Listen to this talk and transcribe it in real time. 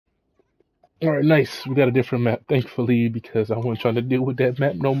Alright, nice. We got a different map, thankfully, because I wasn't trying to deal with that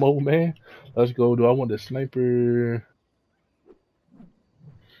map no more, man. Let's go. Do I want the sniper,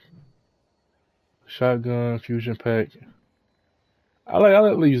 shotgun, fusion pack? I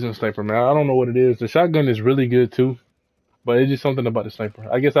like using sniper, man. I don't know what it is. The shotgun is really good too, but it's just something about the sniper.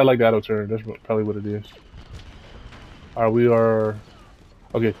 I guess I like the auto turn. That's probably what it is. Alright, we are.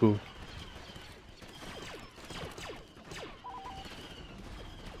 Okay, cool.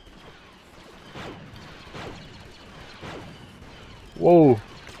 Whoa.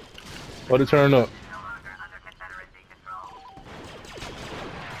 Let it turn up.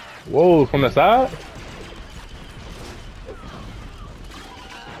 Whoa, from the side?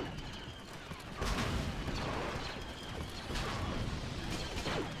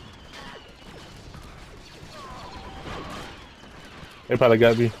 They probably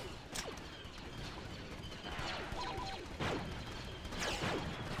got me.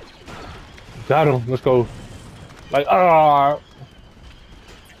 Got him. Let's go. Like, ah.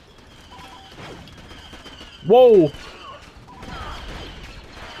 Whoa.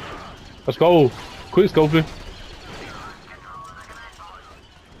 Let's go. Quit scoping.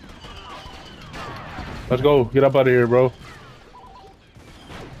 Let's go. Get up out of here, bro.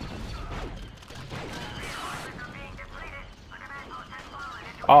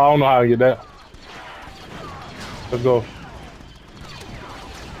 Oh, I don't know how to get that. Let's go.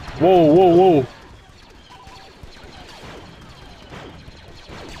 Whoa, whoa, whoa.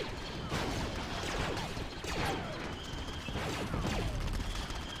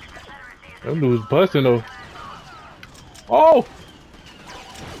 Them dudes busting though. Oh!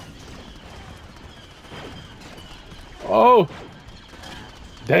 Oh!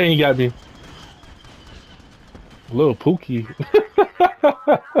 Dang, he got me. A little Pookie.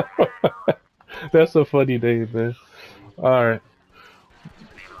 That's a funny name, man. Alright.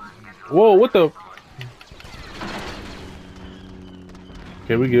 Whoa, what the?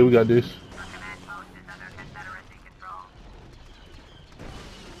 Okay, we good. We got this.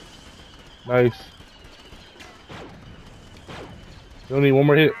 Nice. You don't need one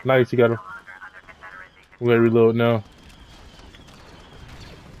more hit. Nice, you got him. We gotta reload now.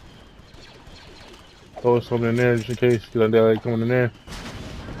 Throw something in there just in case, because I like coming in there.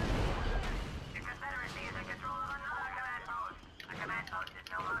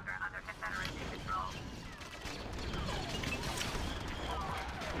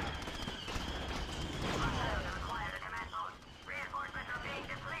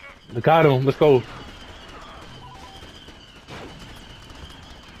 I got him. Let's go.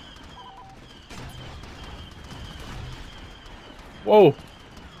 Whoa!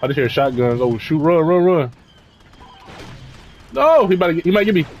 I just hear shotguns. Oh shoot! Run! Run! Run! No! He might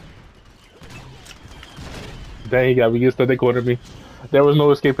get me. Dang! He got me. Get stuck. They cornered me. There was no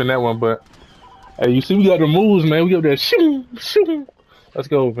escaping that one. But hey, you see, we got the moves, man. We up there. Shoot! Shoot! Let's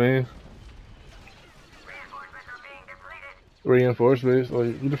go, man. Reinforcements.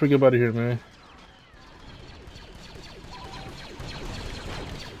 Like, get the freak up out of here, man.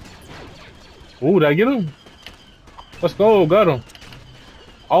 Ooh, did I get him? Let's go. Got him.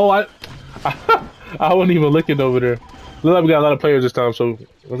 Oh, I wasn't even looking over there. Look like we got a lot of players this time, so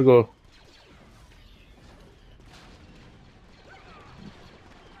let's go.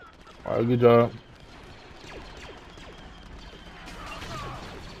 Alright, good job.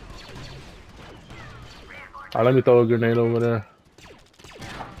 Alright, let me throw a grenade over there.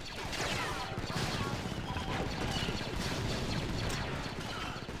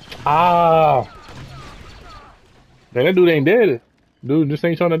 Ah! Man, that dude ain't dead. Dude just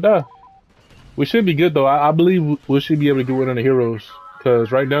ain't trying to die. We should be good though. I believe we should be able to get one of the heroes.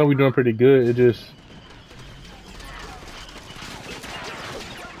 Cause right now we're doing pretty good. It just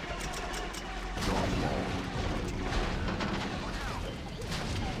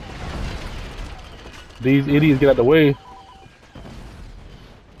these idiots get out the way.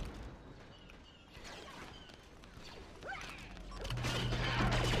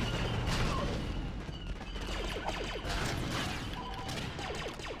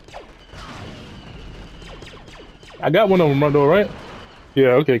 I got one of them right though, right? Yeah,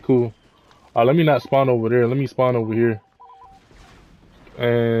 okay, cool. Let me not spawn over there. Let me spawn over here.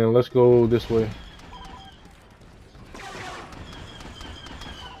 And let's go this way.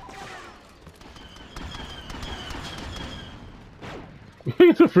 You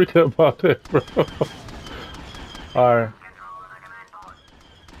need to freak out about that, bro. Alright.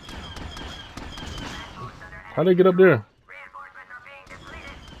 How'd they get up there?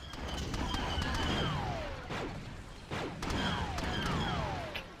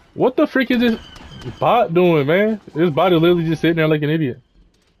 What the freak is this bot doing, man? This bot is literally just sitting there like an idiot.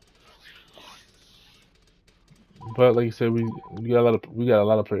 But like you said, we got a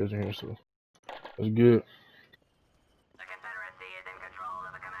lot of players in here, so that's good.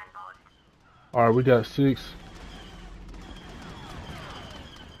 All right, we got 6.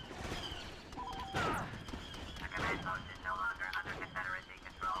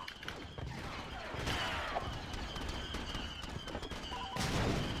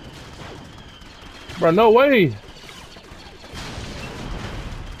 Bro, no way.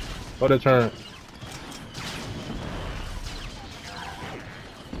 Oh, that turn.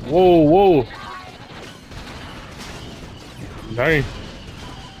 Whoa, whoa. Dang.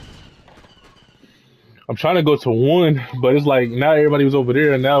 I'm trying to go to 1, but it's like now everybody was over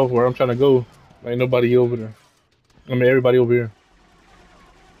there, and now where I'm trying to go, ain't nobody over there. I mean, everybody over here.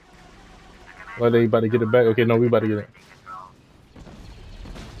 Like they about to get it back. Okay, no, we about to get it.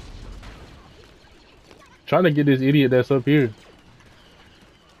 Trying to get this idiot that's up here.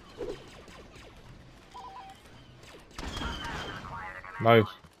 Nice.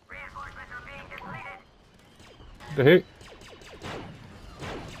 What the heck?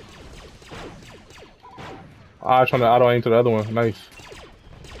 Ah, trying to auto aim to the other one. Nice.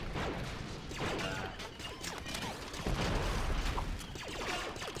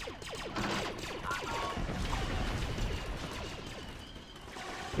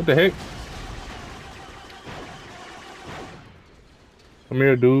 What the heck? Come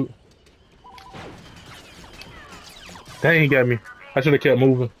here, dude. Dang, he got me. I should have kept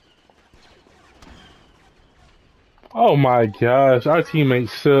moving. Oh my gosh, our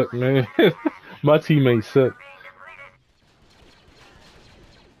teammates suck, man. My teammates suck.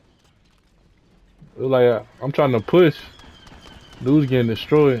 Like I'm trying to push. Dude's getting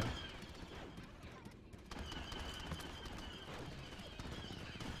destroyed.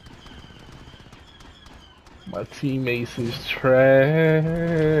 My teammates is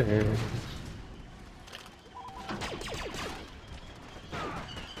trash.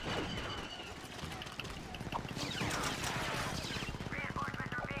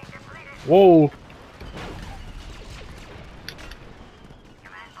 Whoa.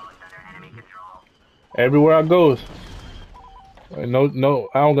 Everywhere I goes. No,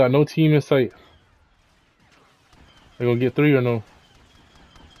 I don't got no team in sight. They gonna get 3 or no?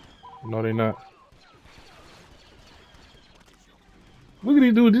 No, they not. Look at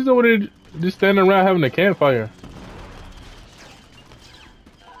these dudes. These over there just standing around having a campfire.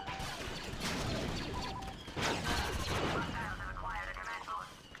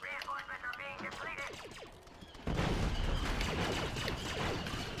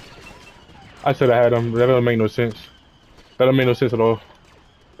 I should have had them. That doesn't make no sense. That don't make no sense at all.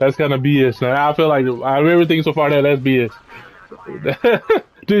 That's kind of BS. Now I feel like out of everything so far, that's BS.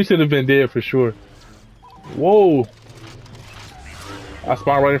 Dude should have been dead for sure. Whoa! I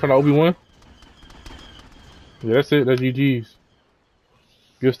spawned right in front of Obi-Wan. Yeah, that's it. That's GG's.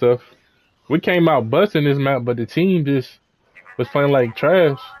 Good stuff. We came out busting this map, but the team just was playing like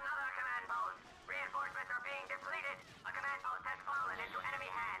trash.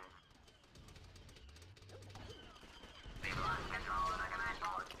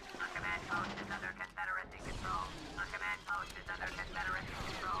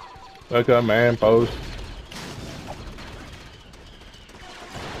 Look at man post.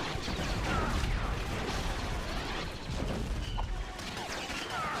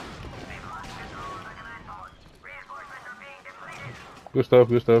 Good stuff,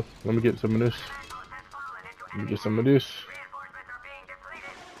 good stuff. Let me get some of this. Let me get some of this.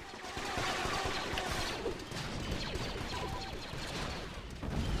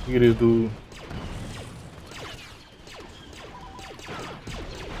 Look at this dude.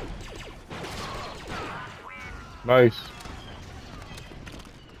 Nice.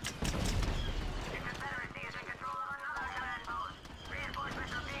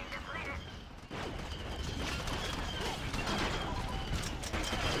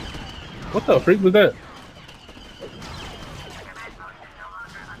 What the freak was that?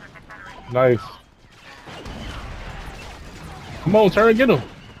 Nice. Come on, turn, get him.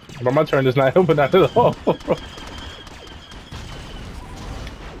 But my turn is not helping out at all.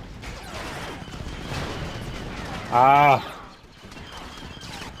 Ah.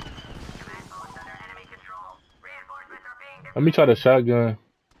 Let me try the shotgun.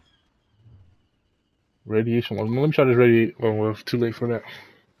 Radiation. Let me try this radiation. Oh, well, it's too late for that.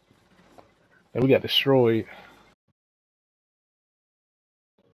 And we got destroyed.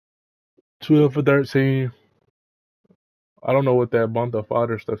 12 for 13. I don't know what that Bonta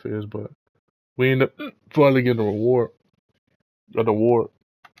fodder stuff is, but we end up finally getting a reward. Got the award.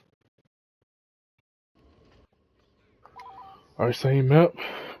 Alright, same map.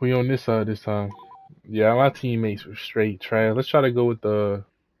 We on this side this time. Yeah, my teammates were straight trash. Let's try to go with the.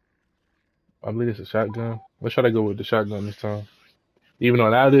 I believe it's a shotgun. Let's try to go with the shotgun this time. Even though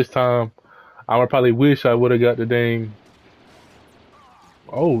now this time, I would probably wish I would have got the dang.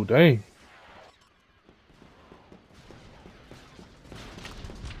 Oh dang!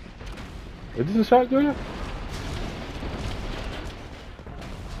 Is this a shotgun?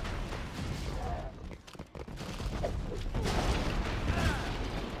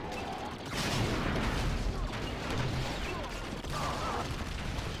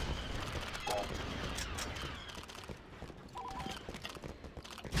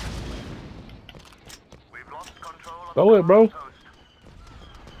 Throw it, bro.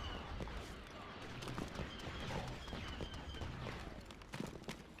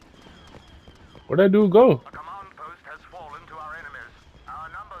 Where'd that dude go? A command post has fallen to our enemies. Our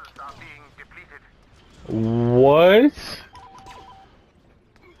numbers are being depleted. What?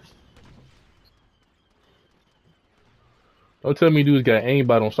 Don't tell me dudes got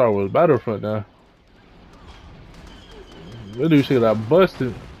aimbot on Star Wars Battlefront now. That dude shit got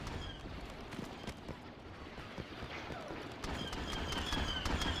busted.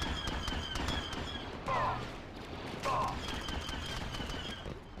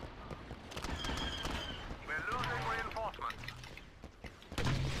 We're losing reinforcements.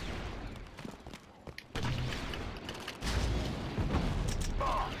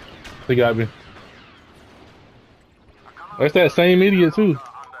 They got me. That's that same idiot too. Under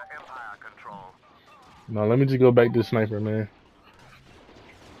Empire control. No, let me just go back to the sniper, man.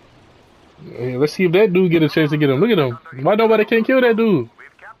 Hey, let's see if that dude get a chance to get him. Look at him. Why nobody can't kill that dude?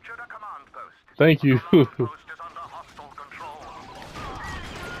 We've captured a command post. Thank you. Post is under hostile control.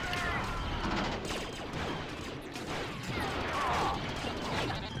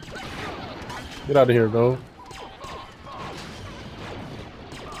 Get out of here, bro.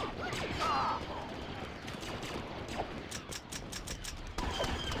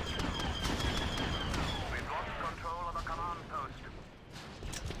 We've lost control of a command post.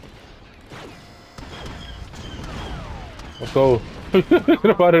 Let's go.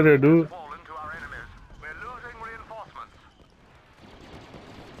 Get out of there, dude. Fallen to our enemies. We're losing reinforcements.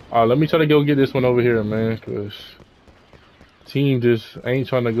 Let me try to go get this one over here, man, cause team just ain't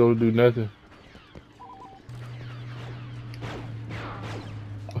trying to go do nothing.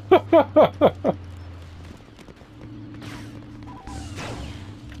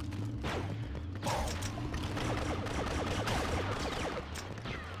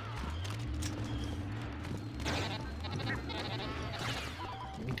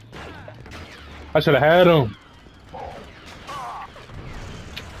 I should have had him.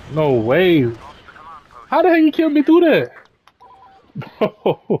 No way. How the hell you killed me through that?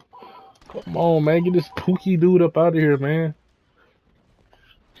 Come on, man. Get this pookie dude up out of here, man.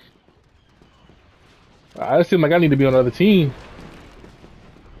 I seem like I need to be on the other team.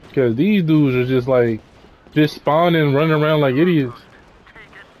 Because these dudes are just like, just spawning, running around like idiots. Take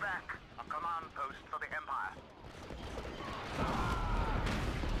it back. A command post for the Empire.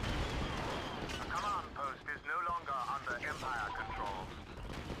 A command post is no longer under Empire control.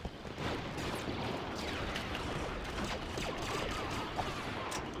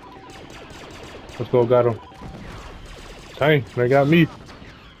 Let's go, got him. Dang, they got me.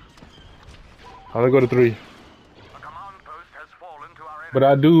 I'm gonna go to 3. A command post has fallen to our enemies. But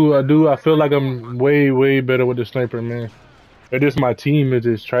I feel like I'm way, way better with the sniper, man. It is my team is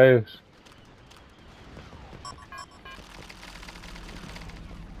just trash.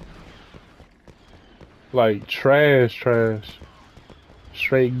 Like trash.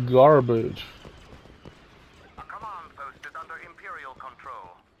 Straight garbage. A command post is under Imperial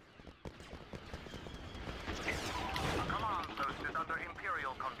control. A command post is under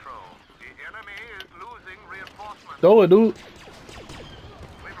Imperial control. The enemy is losing reinforcements. Throw it, dude.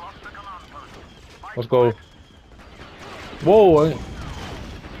 We've lost the command post. Fight Let's for go. it. Whoa. Command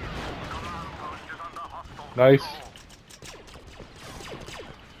post is under hostile Nice. control.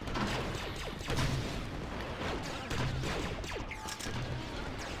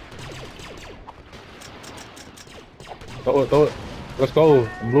 Throw it. Let's go.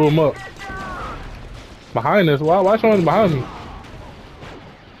 Blew him up. Behind us. Why showing behind me?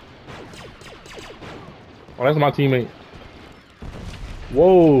 Oh, that's my teammate.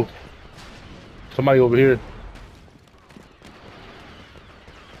 Whoa. Somebody over here.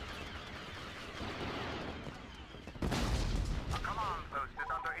 A command post is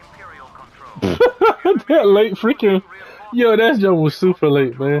under Imperial control. That late freaking. Yo, that jump was super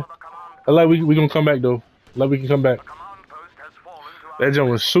late, man. I like we gonna come back though. Like we can come back. Command post has fallen to our That jump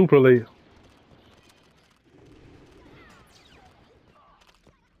was super late.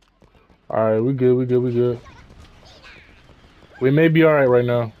 Alright, we good, we good, we good. We may be alright right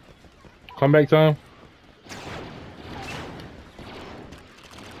now. Comeback time.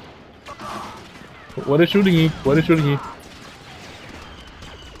 What is shooting you? What is shooting you?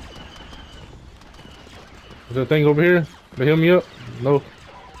 Is that thing over here? They heal me up? No.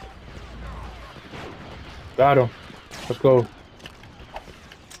 Got him. Let's go.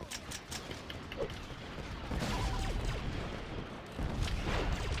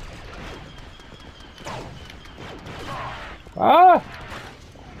 Ah!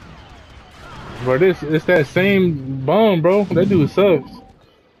 Bro, it's that same bum, bro. That dude sucks.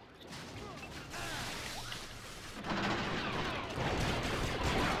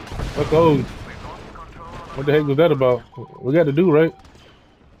 Let's go. What the heck was that about? We got to do, right?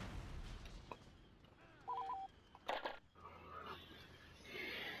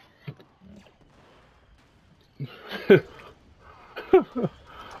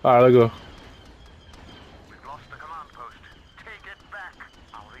 Alright, let's go. We've lost the command post. Take it back.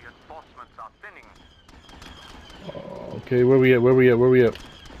 Our reinforcements are thinning. Okay, where we at? Where we at? Where we at?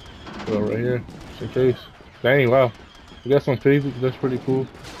 Well, right here, just in case. Dang, wow. We got some physics. That's pretty cool.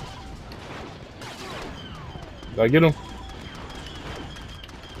 Did I get him?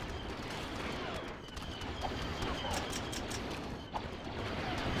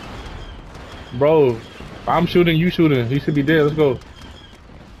 Bro, I'm shooting, you shooting. He should be dead. Let's go.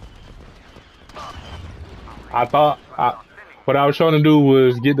 What I was trying to do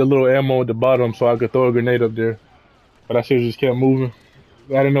was get the little ammo at the bottom so I could throw a grenade up there. But I should have just kept moving.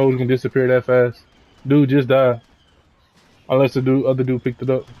 I didn't know it was gonna disappear that fast. Dude just died. Unless the other dude picked it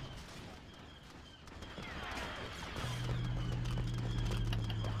up.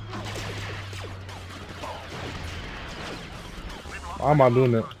 Why am I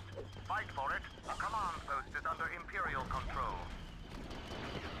doing that? Fight for it. A command post is under Imperial control.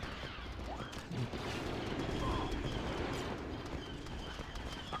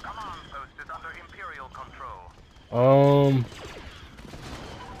 A command post is under Imperial control.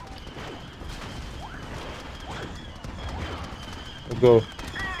 Let's go. We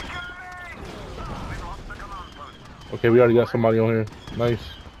lost the command post. Okay, we already got somebody on here. Nice.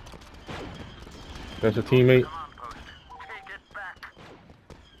 That's a teammate. Command post. Take it back.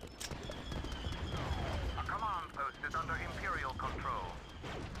 A command post is under Imperial control.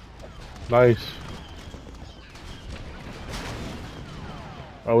 Nice.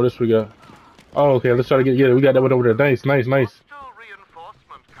 Oh, what else we got? Oh, okay, let's try to get it. We got that one over there. Nice, nice, nice. Hostile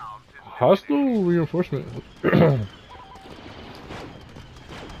reinforcement count is Hostile reinforcement.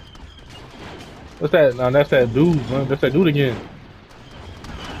 What's that? No, that's that dude, man. That's that dude again.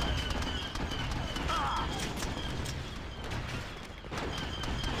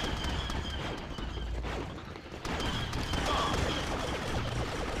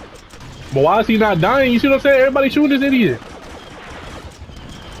 But why is he not dying? You see what I'm saying? Everybody shooting this idiot.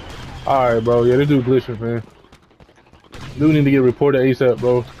 Alright, bro. Yeah, this dude glitching, man. Dude need to get reported ASAP,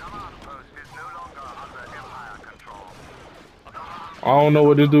 bro. command post is no longer under Empire control. I don't know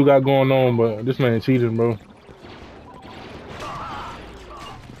what this dude got going on, but this man cheating, bro.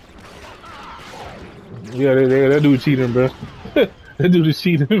 Yeah, that dude cheating, bro. That dude is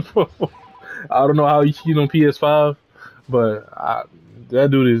cheating, bro. I don't know how he cheated on PS5, but that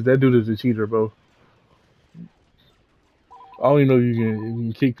dude is a cheater, bro. I don't even know if you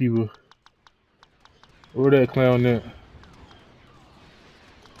can kick people. Where that clown at?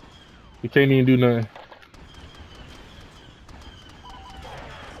 You can't even do nothing.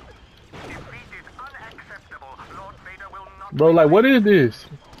 Defeat is unacceptable. Lord Vader will not. Bro, like, what is this?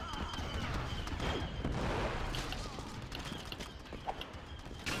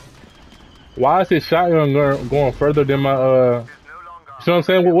 Why is his shotgun going further than my Is no longer You know what I'm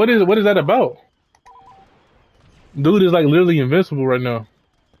saying? What is that about? Dude is like literally invincible right now.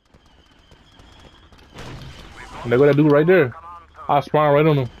 And they got that dude right there. command post. I spawn right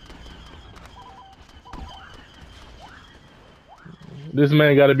on him. This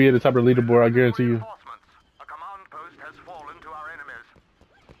man got to be at the top of the leaderboard, I guarantee you. Reinforcements. A command post has fallen to our enemies.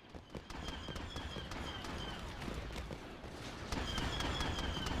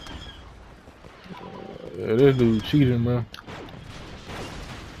 Yeah, this dude cheating, man.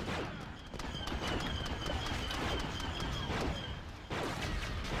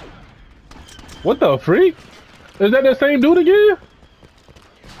 What the freak? Is that same dude again?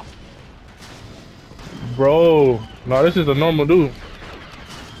 Bro, no, this is a normal dude.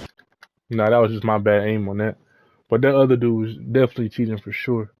 Nah, that was just my bad aim on that. But that other dude was definitely cheating for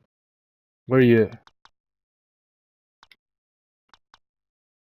sure. Where you at?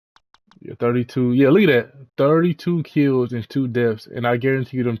 Yeah, 32. Yeah, look at that. 32 kills and 2 deaths, and I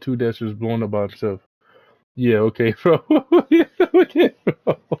guarantee you them 2 deaths was blown up by himself. Yeah, okay, bro. Yeah, okay,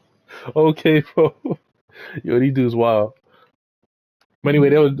 bro. Okay, bro. Yo, these dudes wild. But anyway,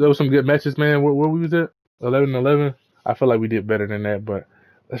 there was some good matches, man. Where we was at? 11-11. I feel like we did better than that, but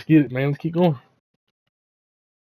let's get it, man. Let's keep going.